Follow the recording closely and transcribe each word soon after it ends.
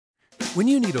When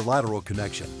you need a lateral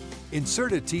connection,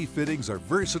 Insertatee fittings are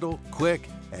versatile, quick,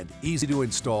 and easy to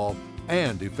install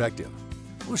and effective.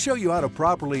 We'll show you how to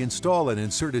properly install an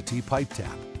Insertatee pipe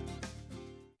tap.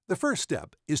 The first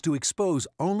step is to expose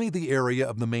only the area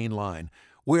of the main line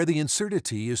where the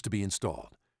Insertatee is to be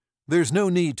installed. There's no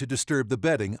need to disturb the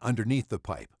bedding underneath the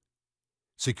pipe.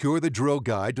 Secure the drill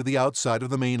guide to the outside of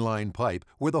the main line pipe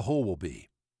where the hole will be.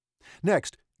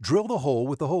 Next, drill the hole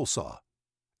with the hole saw.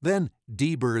 Then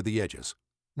deburr the edges.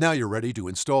 Now you're ready to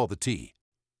install the tee.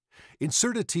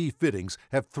 Insertatee fittings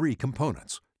have three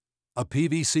components: a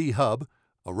PVC hub,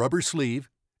 a rubber sleeve,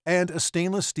 and a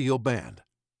stainless steel band.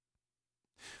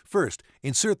 First,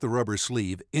 insert the rubber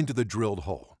sleeve into the drilled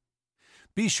hole.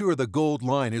 Be sure the gold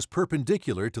line is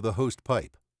perpendicular to the host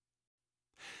pipe.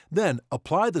 Then,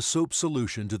 apply the soap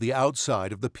solution to the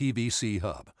outside of the PVC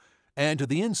hub and to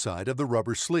the inside of the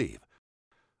rubber sleeve,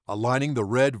 aligning the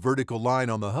red vertical line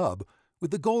on the hub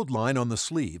with the gold line on the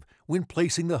sleeve when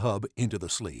placing the hub into the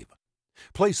sleeve.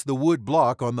 Place the wood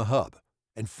block on the hub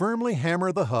and firmly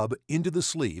hammer the hub into the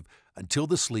sleeve until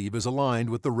the sleeve is aligned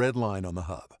with the red line on the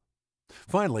hub.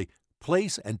 Finally,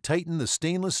 place and tighten the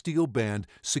stainless steel band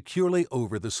securely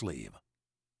over the sleeve.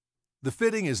 The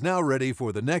fitting is now ready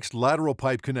for the next lateral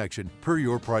pipe connection per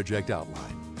your project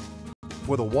outline.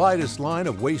 For the widest line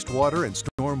of wastewater and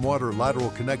stormwater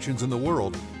lateral connections in the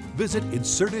world, visit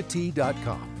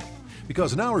Insertatee.com.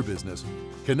 Because in our business,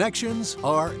 connections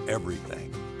are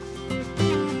everything.